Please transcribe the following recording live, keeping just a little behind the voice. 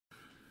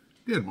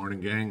Good morning,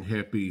 gang.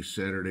 Happy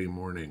Saturday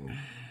morning.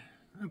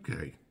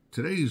 Okay,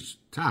 today's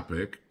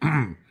topic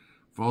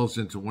falls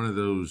into one of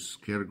those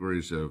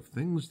categories of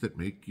things that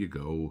make you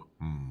go,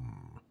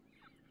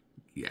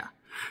 yeah.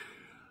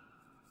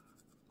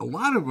 A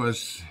lot of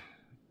us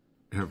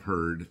have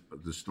heard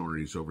the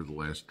stories over the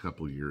last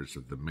couple of years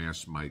of the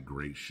mass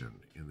migration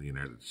in the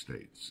United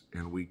States.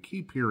 And we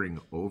keep hearing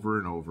over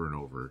and over and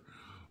over,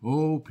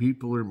 oh,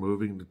 people are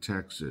moving to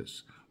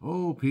Texas.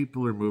 Oh,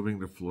 people are moving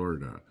to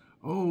Florida.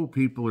 Oh,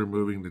 people are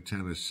moving to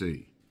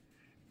Tennessee,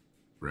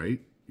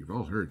 right? You've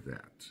all heard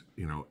that,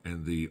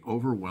 and the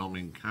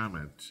overwhelming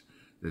comment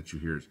that you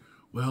hear is,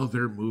 well,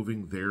 they're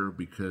moving there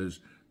because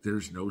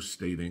there's no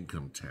state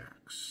income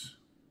tax.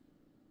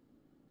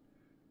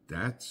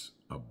 That's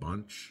a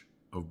bunch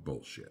of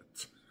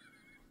bullshit,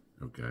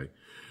 okay?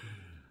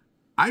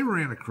 I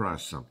ran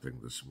across something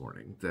this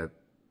morning that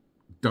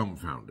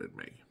dumbfounded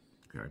me,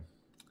 okay?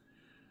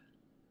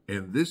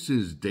 And this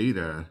is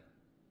data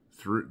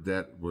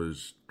that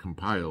was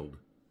compiled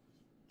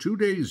 2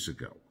 days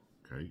ago,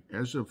 okay,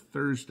 as of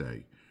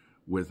Thursday,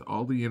 with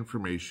all the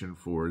information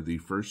for the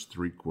first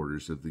 3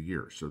 quarters of the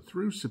year. So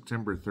through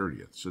September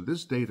 30th. So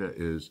this data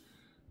is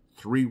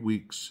 3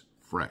 weeks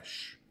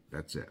fresh.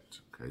 That's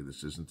it, okay?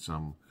 This isn't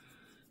some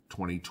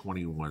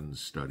 2021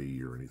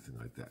 study or anything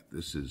like that.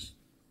 This is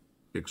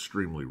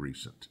extremely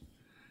recent.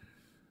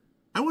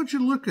 I want you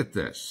to look at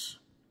this.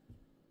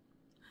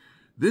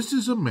 This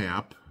is a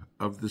map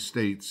of the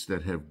states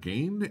that have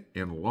gained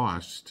and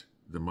lost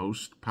the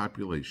most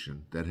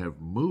population, that have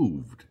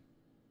moved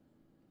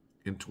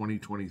in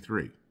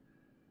 2023.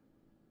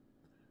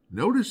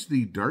 Notice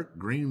the dark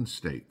green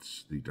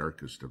states, the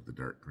darkest of the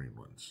dark green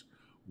ones,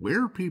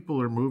 where people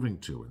are moving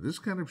to. And this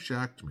kind of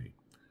shocked me.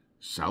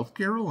 South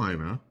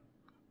Carolina,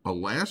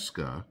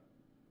 Alaska,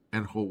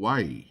 and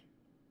Hawaii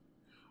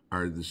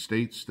are the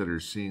states that are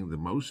seeing the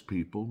most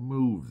people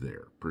move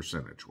there,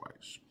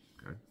 percentage-wise.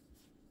 Okay?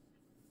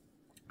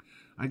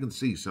 I can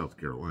see South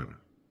Carolina.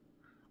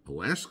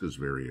 Alaska's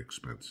very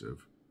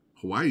expensive.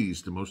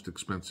 Hawaii's the most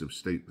expensive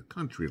state in the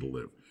country to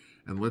live.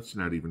 And let's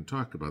not even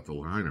talk about the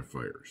Lahaina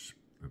fires.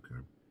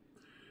 Okay.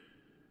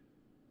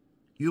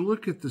 You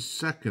look at the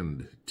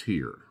second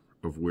tier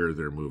of where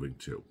they're moving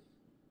to.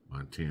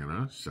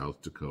 Montana,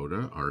 South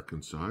Dakota,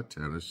 Arkansas,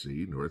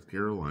 Tennessee, North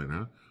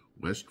Carolina,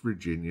 West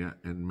Virginia,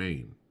 and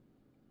Maine.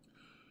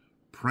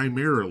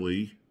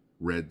 Primarily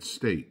red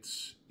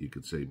states. You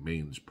could say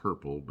Maine's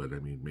purple, but I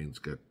mean, Maine's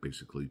got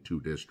basically 2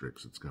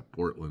 districts. It's got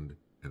Portland,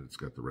 and it's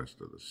got the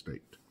rest of the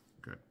state.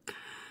 Okay.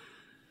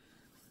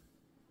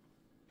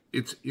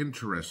 It's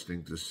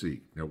interesting to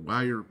see. Now,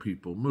 why are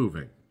people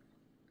moving?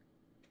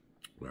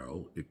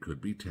 Well, it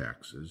could be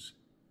taxes.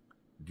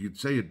 You'd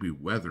say it'd be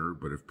weather,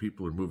 but if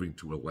people are moving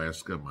to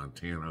Alaska,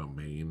 Montana,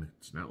 Maine,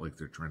 it's not like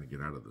they're trying to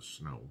get out of the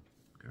snow.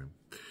 Okay.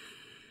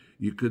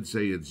 You could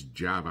say it's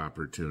job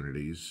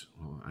opportunities.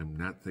 Well, I'm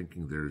not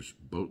thinking there's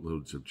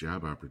boatloads of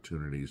job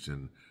opportunities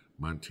in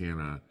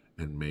Montana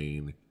and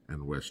Maine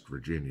and West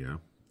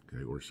Virginia,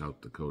 okay, or South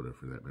Dakota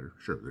for that matter.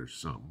 Sure, there's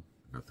some.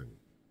 Nothing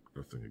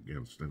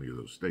against any of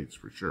those states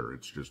for sure.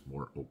 It's just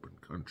more open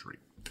country.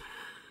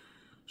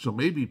 So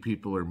maybe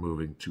people are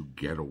moving to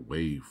get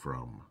away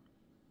from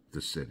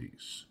the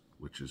cities,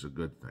 which is a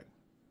good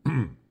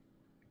thing.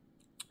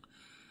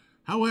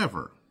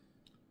 However,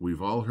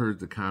 we've all heard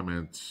the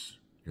comments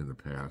in the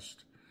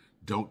past,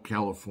 don't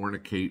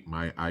Californicate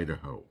my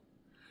Idaho.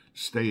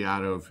 Stay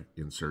out of,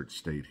 insert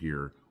state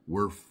here,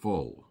 we're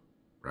full,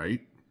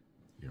 right?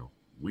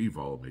 We've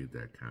all made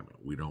that comment.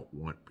 We don't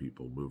want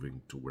people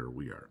moving to where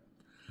we are.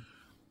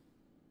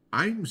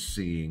 I'm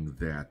seeing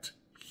that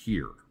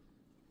here,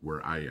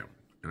 where I am.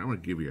 And I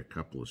want to give you a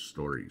couple of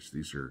stories.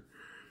 These are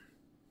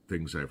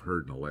things I've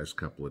heard in the last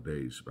couple of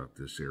days about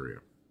this area.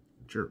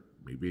 Sure,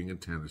 me being in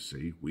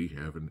Tennessee, we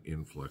have an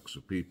influx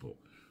of people.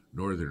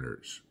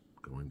 Northerners,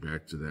 going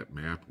back to that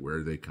map, where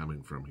are they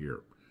coming from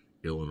here?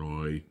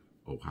 Illinois,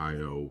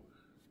 Ohio,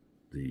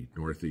 the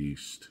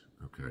Northeast,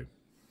 okay?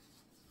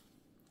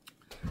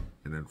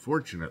 And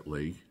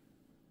unfortunately,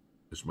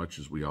 as much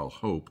as we all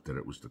hoped that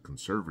it was the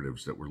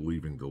conservatives that were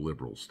leaving the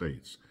liberal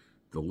states,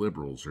 the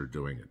liberals are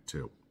doing it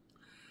too.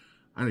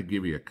 I'm going to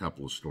give you a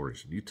couple of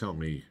stories, and you tell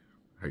me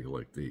how you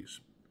like these.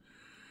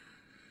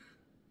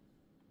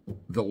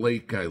 The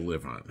lake I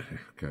live on,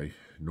 okay,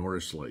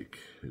 Norris Lake,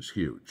 is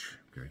huge,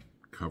 okay?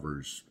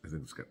 Covers, I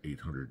think it's got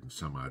 800 and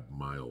some odd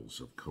miles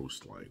of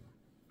coastline.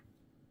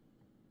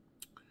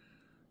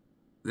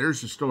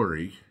 There's a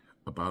story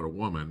about a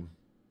woman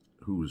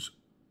who's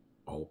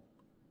all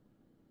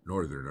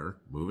northerner,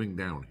 moving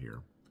down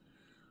here,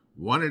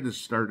 wanted to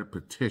start a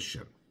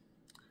petition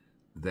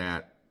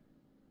that,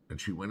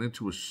 and she went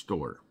into a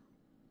store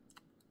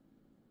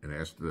and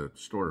asked the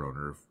store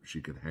owner if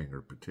she could hang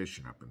her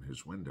petition up in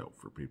his window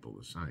for people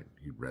to sign.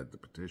 He read the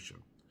petition.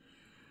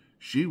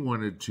 She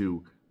wanted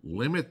to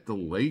limit the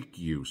lake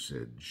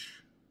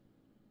usage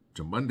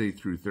to Monday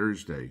through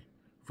Thursday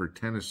for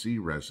Tennessee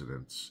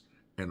residents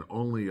and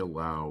only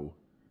allow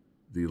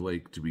the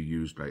lake to be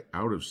used by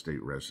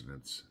out-of-state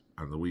residents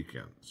on the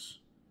weekends.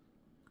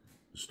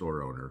 The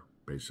store owner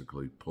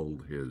basically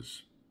pulled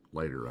his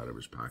lighter out of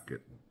his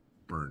pocket and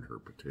burned her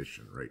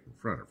petition right in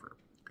front of her.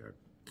 Okay.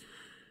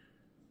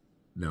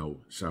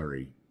 No,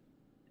 sorry,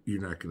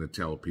 you're not going to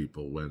tell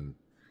people when,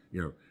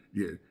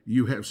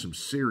 you have some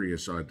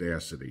serious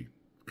audacity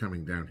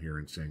coming down here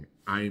and saying,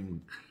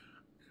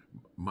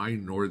 my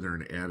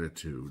northern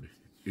attitude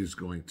is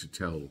going to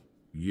tell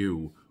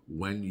you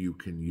when you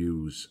can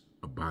use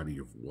a body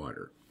of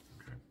water.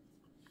 Okay,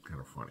 kind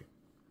of funny.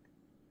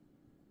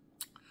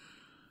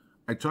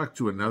 I talked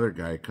to another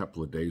guy a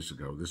couple of days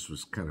ago. This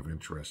was kind of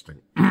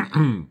interesting.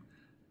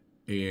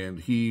 And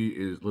he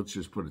is, let's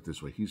just put it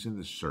this way, he's in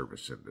the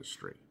service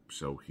industry.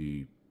 So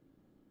he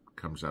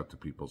comes out to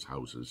people's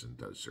houses and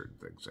does certain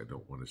things. I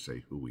don't want to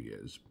say who he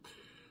is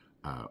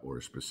or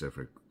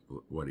specific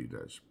what he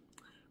does.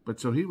 But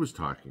so he was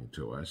talking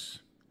to us,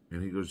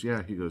 and he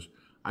goes,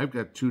 I've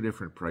got 2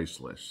 different price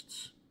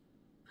lists.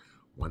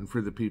 One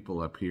for the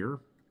people up here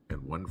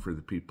and one for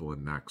the people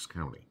in Knox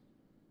County.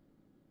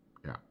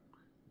 Yeah.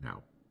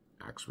 Now,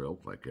 Knoxville,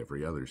 like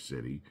every other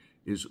city,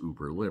 is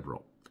uber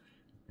liberal.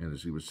 And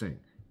as he was saying,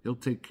 he'll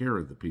take care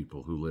of the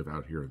people who live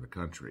out here in the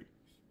country.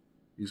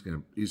 He's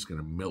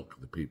gonna milk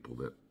the people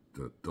that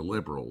the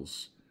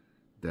liberals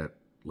that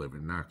live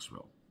in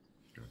Knoxville.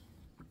 Okay.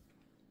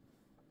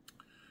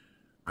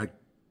 I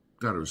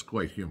thought it was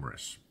quite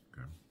humorous.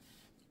 Okay.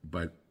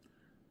 But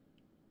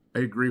I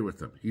agree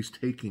with him. He's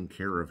taking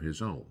care of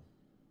his own,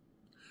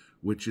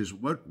 which is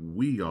what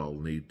we all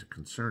need to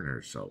concern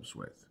ourselves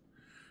with.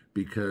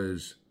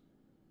 Because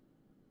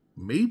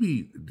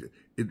maybe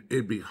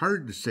it'd be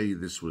hard to say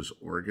this was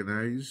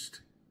organized,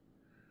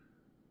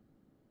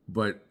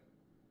 but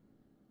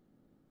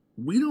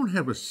we don't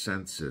have a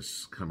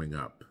census coming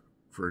up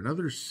for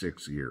another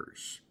 6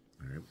 years.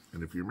 Right?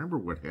 And if you remember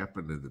what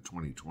happened in the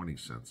 2020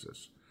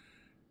 census,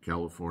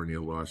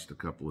 California lost a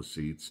couple of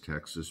seats,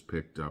 Texas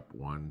picked up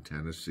 1,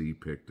 Tennessee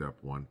picked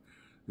up 1.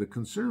 The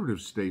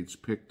conservative states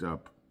picked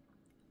up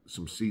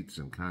some seats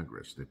in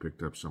Congress. They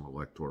picked up some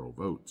electoral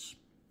votes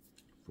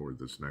for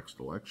this next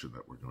election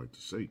that we're going to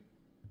see,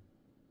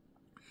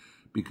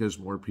 because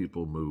more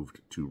people moved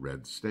to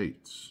red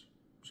states.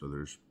 So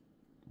there's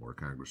more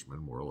congressmen,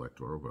 more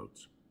electoral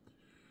votes.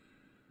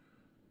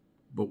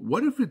 But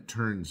what if it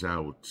turns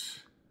out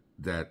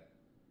that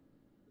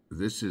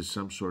this is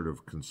some sort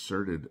of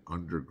concerted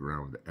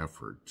underground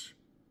effort,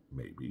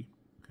 maybe,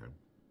 okay,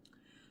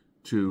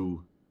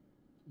 to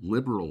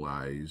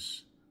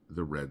liberalize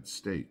the red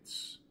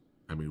states?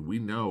 I mean, we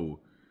know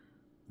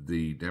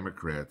the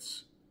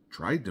Democrats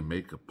tried to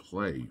make a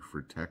play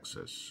for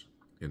Texas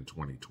in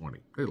 2020.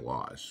 They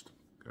lost,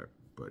 okay,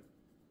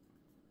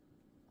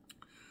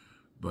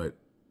 but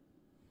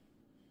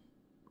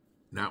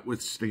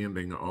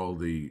notwithstanding all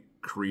the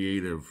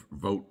creative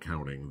vote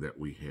counting that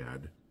we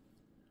had,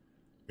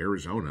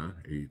 Arizona,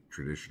 a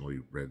traditionally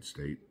red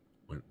state,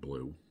 went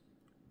blue.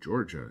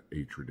 Georgia,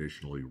 a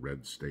traditionally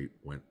red state,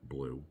 went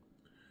blue.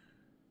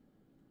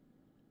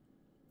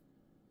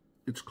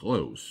 It's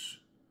close,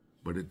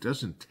 but it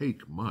doesn't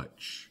take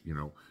much.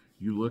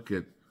 You look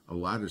at a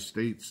lot of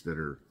states that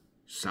are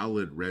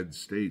solid red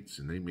states,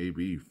 and they may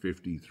be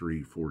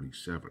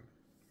 53-47,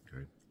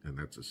 okay? And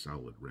that's a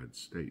solid red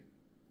state.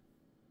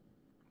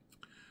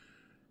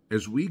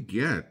 As we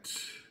get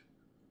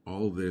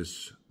all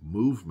this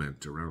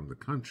movement around the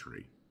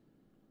country,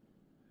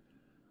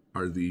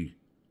 are the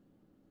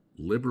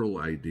liberal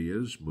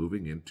ideas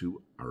moving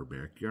into our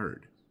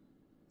backyard?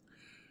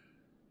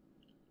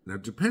 Now,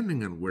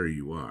 depending on where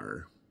you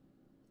are,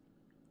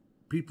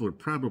 people are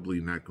probably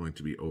not going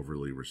to be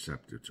overly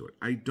receptive to it.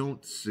 I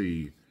don't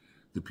see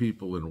the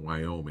people in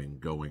Wyoming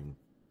going,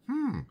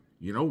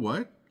 you know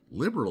what?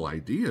 Liberal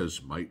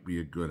ideas might be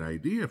a good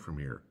idea from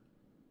here.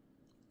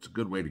 It's a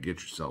good way to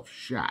get yourself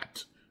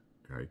shot,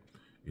 okay?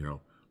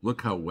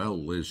 Look how well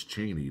Liz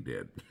Cheney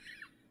did,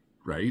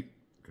 right?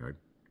 Okay.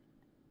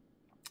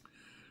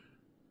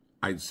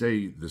 I'd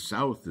say the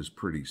South is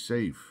pretty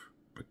safe,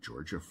 but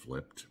Georgia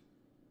flipped,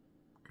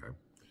 okay?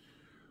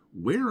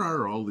 Where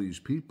are all these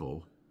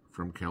people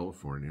from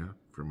California,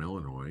 from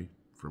Illinois,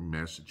 from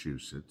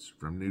Massachusetts,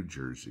 from New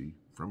Jersey,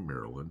 from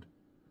Maryland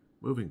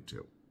moving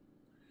to?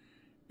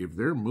 If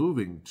they're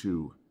moving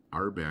to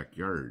our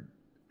backyard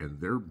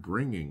and they're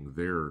bringing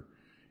their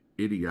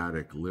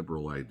idiotic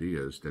liberal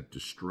ideas that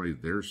destroy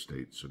their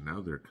state, so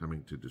now they're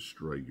coming to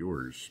destroy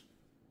yours,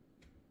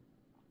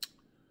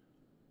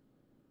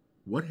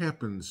 what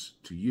happens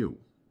to you?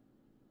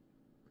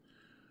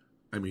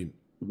 I mean,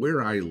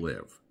 where I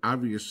live,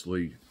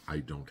 obviously I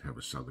don't have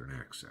a Southern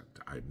accent.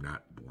 I'm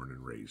not born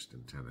and raised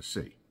in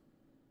Tennessee.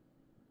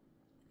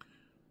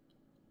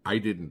 I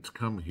didn't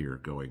come here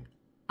going,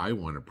 I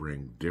want to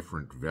bring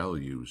different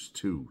values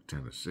to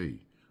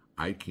Tennessee.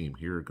 I came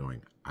here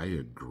going, I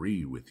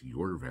agree with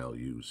your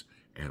values,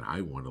 and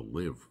I want to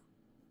live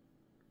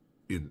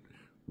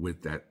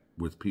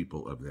with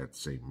people of that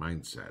same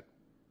mindset.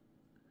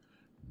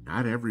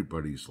 Not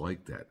everybody's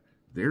like that.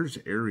 There's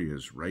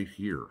areas right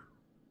here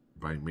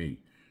by me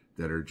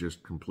that are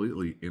just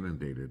completely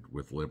inundated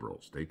with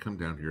liberals. They come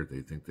down here,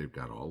 they think they've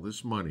got all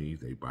this money,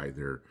 they buy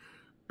their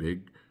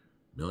big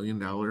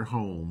million-dollar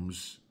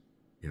homes,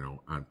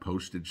 on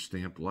postage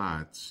stamp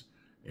lots,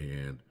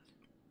 and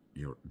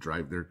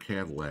drive their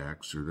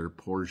Cadillacs or their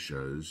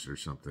Porsches or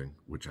something,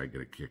 which I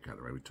get a kick out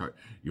of.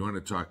 You want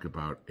to talk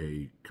about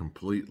a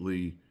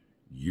completely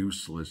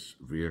useless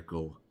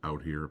vehicle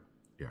out here?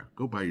 Yeah,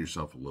 go buy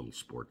yourself a little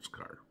sports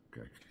car,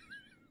 okay?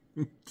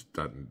 It's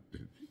done,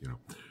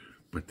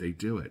 but they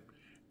do it.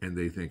 And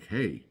they think,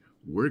 hey,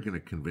 we're going to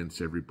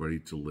convince everybody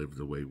to live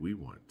the way we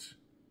want.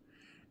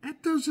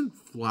 That doesn't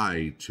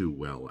fly too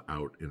well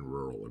out in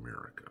rural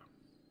America.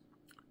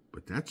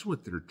 But that's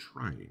what they're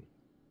trying.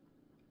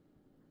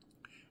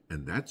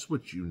 And that's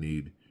what you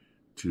need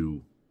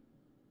to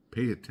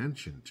pay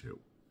attention to.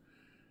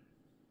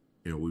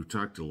 We've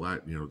talked a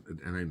lot,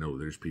 and I know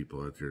there's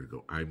people out there that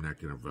go, I'm not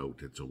going to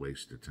vote. It's a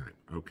waste of time.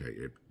 Okay,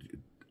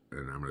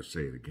 and I'm going to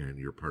say it again,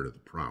 you're part of the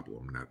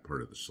problem, not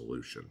part of the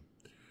solution.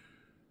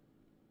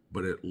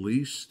 But at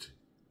least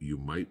you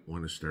might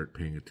want to start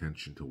paying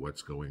attention to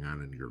what's going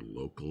on in your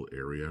local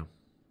area.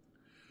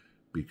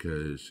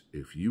 Because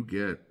if you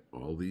get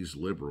all these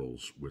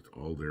liberals with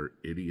all their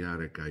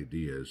idiotic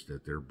ideas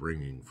that they're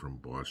bringing from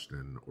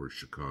Boston or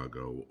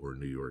Chicago or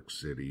New York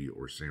City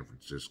or San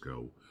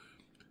Francisco,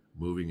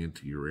 moving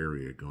into your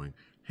area going,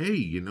 hey,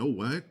 you know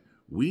what?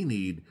 We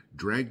need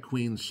drag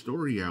queen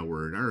story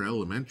hour at our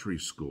elementary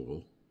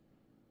school.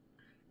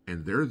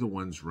 And they're the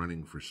ones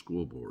running for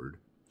school board,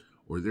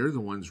 or they're the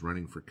ones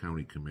running for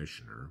county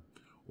commissioner,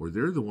 or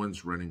they're the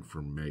ones running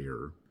for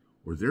mayor,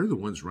 or they're the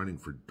ones running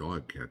for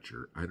dog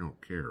catcher. I don't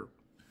care.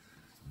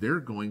 They're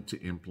going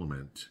to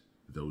implement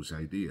those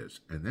ideas.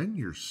 And then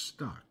you're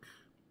stuck.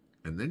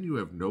 And then you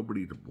have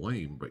nobody to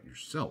blame but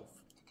yourself.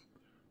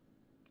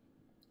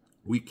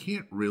 We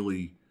can't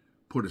really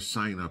put a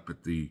sign up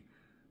at the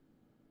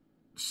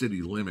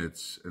city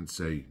limits and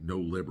say no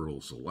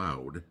liberals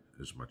allowed,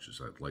 as much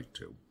as I'd like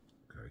to.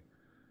 Okay.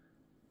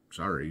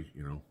 Sorry,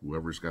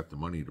 whoever's got the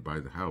money to buy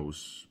the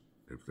house,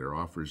 if their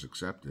offer is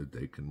accepted,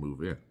 they can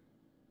move in.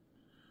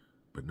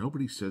 But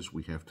nobody says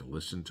we have to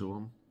listen to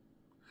them,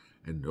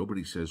 and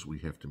nobody says we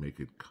have to make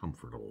it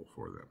comfortable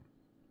for them.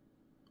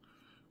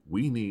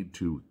 We need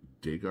to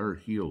dig our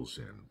heels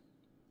in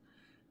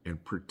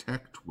and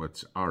protect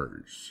what's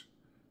ours,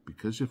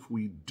 because if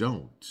we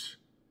don't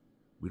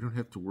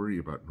have to worry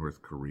about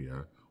North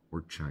Korea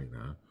or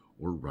China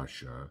or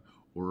Russia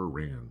or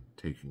Iran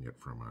taking it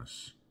from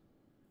us.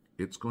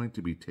 It's going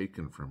to be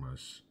taken from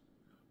us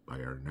by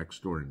our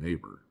next door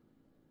neighbor,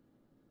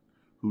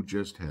 who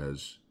just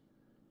has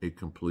a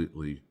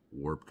completely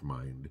warped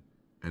mind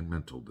and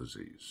mental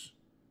disease.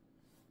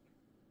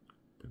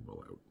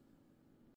 Pinball out.